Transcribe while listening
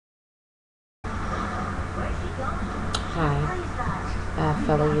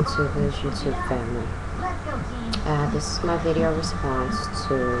fellow YouTubers, YouTube family. This is my video response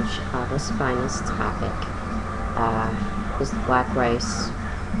to Chicago's finest topic. Is the black race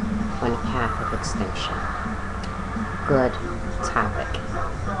on the path of extinction? Good topic.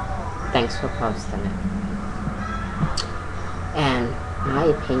 Thanks for posting it. And my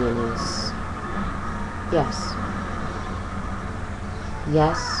opinion is, yes.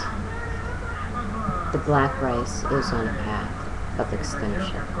 Yes, the black race is on a path of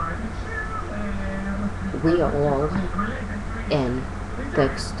extinction. We are all in the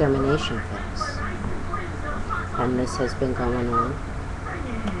extermination phase. And this has been going on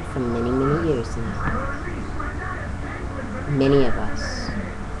for many, many years now. Many of us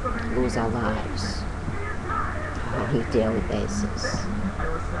lose our lives on a daily basis.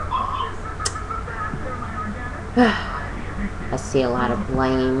 I see a lot of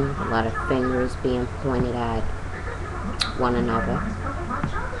blame, a lot of fingers being pointed at one another,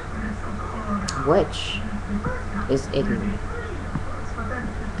 which is ignorant.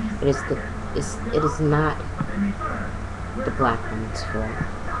 It is not the black woman's fault.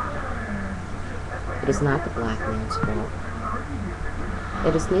 It is not the black man's fault.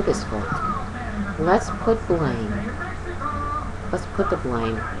 It is neither's fault. Let's put the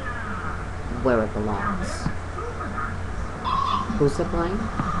blame where it belongs. Who's to blame?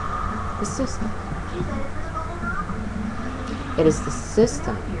 The system. It is the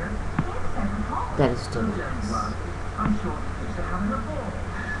system that is doing this.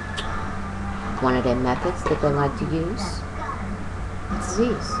 One of their methods that they like to use,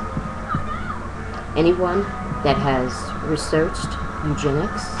 disease. Anyone that has researched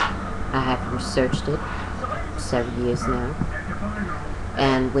eugenics, I have researched it several years now,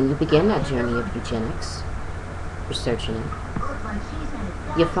 and when you begin that journey of eugenics, researching it,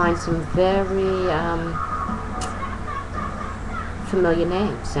 you find some very familiar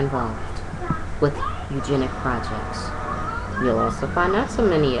names involved with eugenic projects. You'll also find not so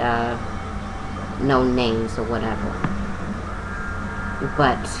many known names or whatever.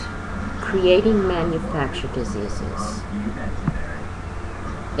 But creating manufactured diseases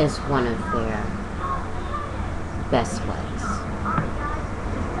is one of their best ways.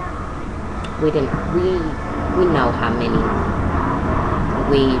 We know how many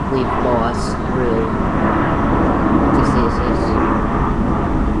we've lost through diseases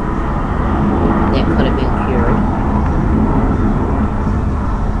that could have been cured.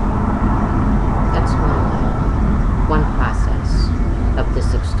 That's one process of this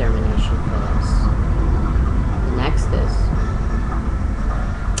extermination phase. The next is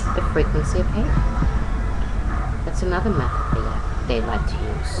the frequency of hate. That's another method they like to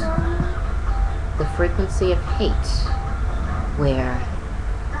use. The frequency of hate, where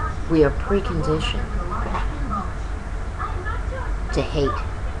we are preconditioned to hate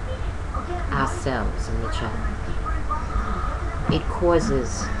ourselves and each other. It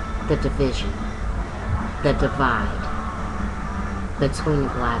causes the division, the divide between the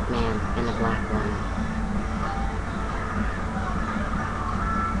black man and the black woman.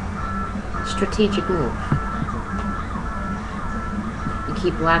 Strategic move. You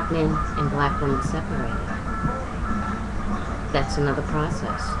keep black men and black women separated. That's another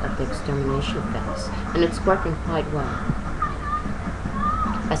process of the extermination phase, and it's working quite well.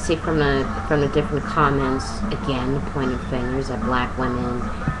 I see from the different comments, again, pointing fingers at black women,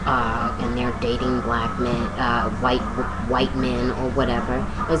 and they're dating black men, white men or whatever,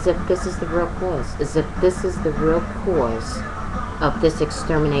 as if this is the real cause, as if this is the real cause of this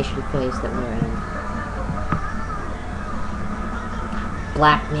extermination phase that we're in.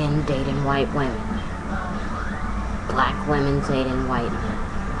 Black men dating white women. Black women dating white men.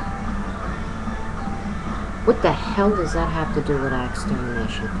 What the hell does that have to do with our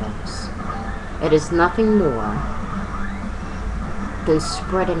extermination phase? It is nothing more than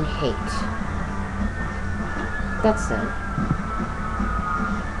spreading hate. That's it.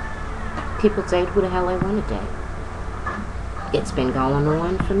 People date who the hell they want to date. It's been going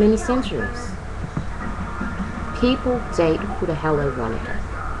on for many centuries. People date who the hell they want to date.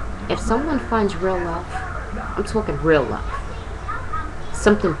 If someone finds real love, I'm talking real love,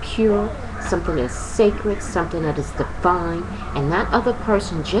 something pure, something that is sacred, something that is divine, and that other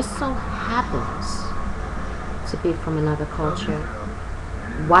person just so happens to be from another culture,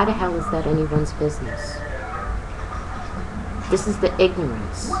 why the hell is that anyone's business? This is the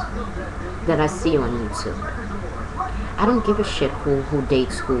ignorance that I see on YouTube. I don't give a shit who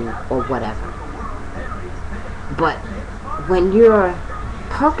dates who or whatever. But when you're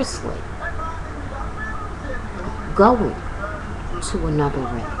purposely going to another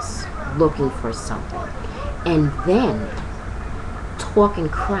race, looking for something, and then talking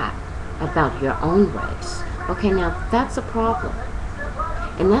crap about your own race. Okay, now that's a problem.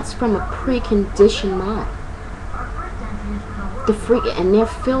 And that's from a preconditioned mind. And they're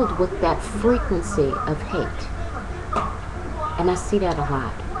filled with that frequency of hate. And I see that a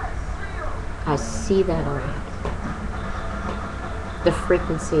lot. I see that a lot. The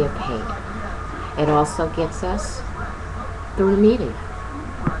frequency of hate. It also gets us through the media.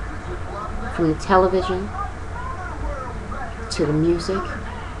 From the television to the music.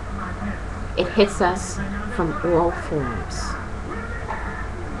 It hits us from all forms.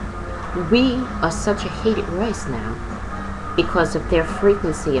 We are such a hated race now because of their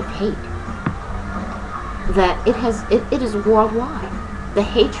frequency of hate that it is worldwide, the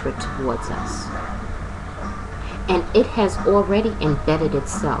hatred towards us. And it has already embedded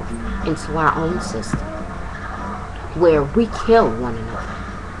itself into our own system, where we kill one another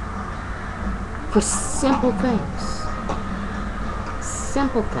for simple things.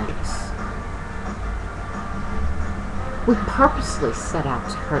 Simple things. We purposely set out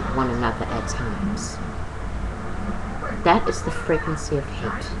to hurt one another at times. That is the frequency of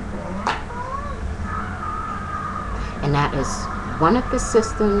hate. And that is one of the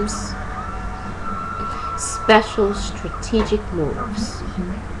system's special strategic moves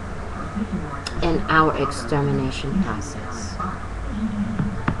in our extermination process.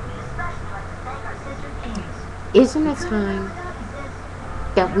 Isn't it time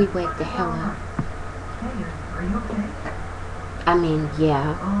that we wake the hell up? I mean,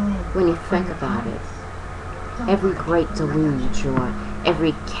 yeah, when you think about it, every great deluge or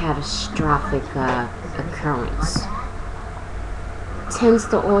every catastrophic occurrence tends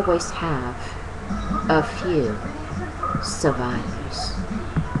to always have a few survivors.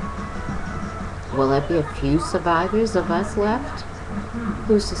 Will there be a few survivors of us left?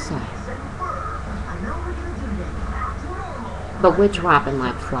 Who's to say? But we're dropping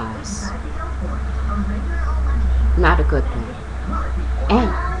like flies. Not a good thing.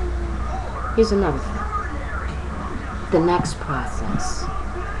 And here's another thing. The next process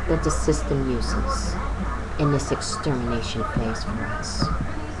that the system uses in this extermination phase for us.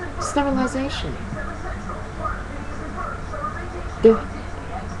 Sterilization.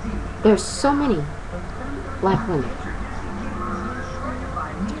 There's so many black women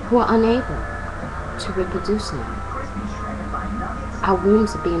who are unable to reproduce now. Our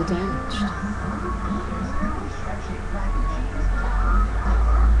wombs are being damaged.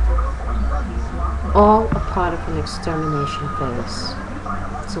 All a part of an extermination phase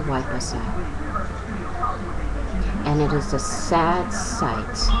to wipe us out. And it is a sad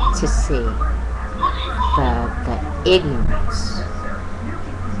sight to see the ignorance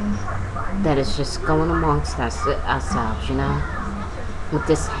that is just going amongst ourselves, you know, with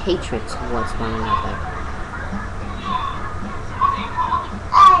this hatred towards one another.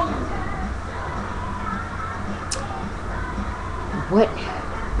 What,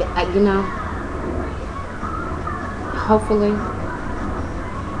 you know, hopefully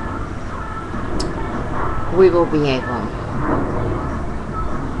we will be able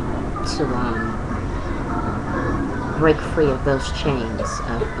to break free of those chains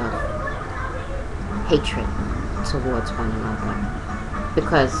of hatred towards one another.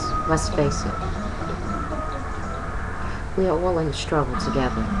 Because, let's face it, we are all in the struggle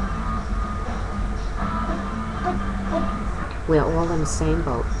together. We are all in the same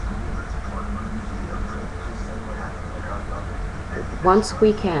boat. Once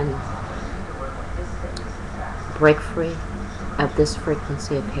we can break free of this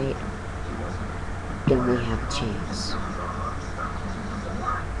frequency of hate, then we have a chance.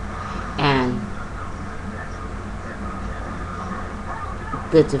 And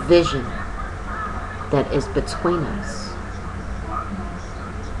the division that is between us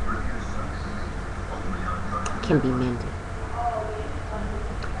can be mended.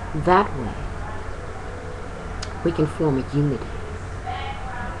 That way, we can form a unity.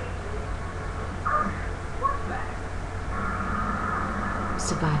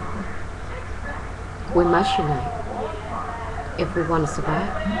 Survival. We must unite if we want to survive.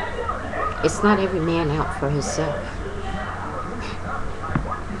 It's not every man out for himself.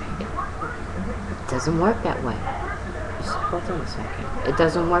 It doesn't work that way. Just hold on a second. It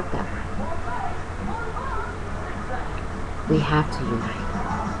doesn't work that way. We have to unite.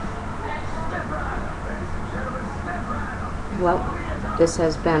 Well, this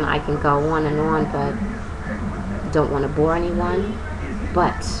has been, I can go on and on, but don't want to bore anyone.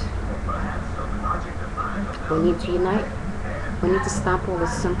 But we need to unite. We need to stop all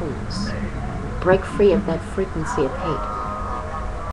this simpleness. Break free of that frequency of hate.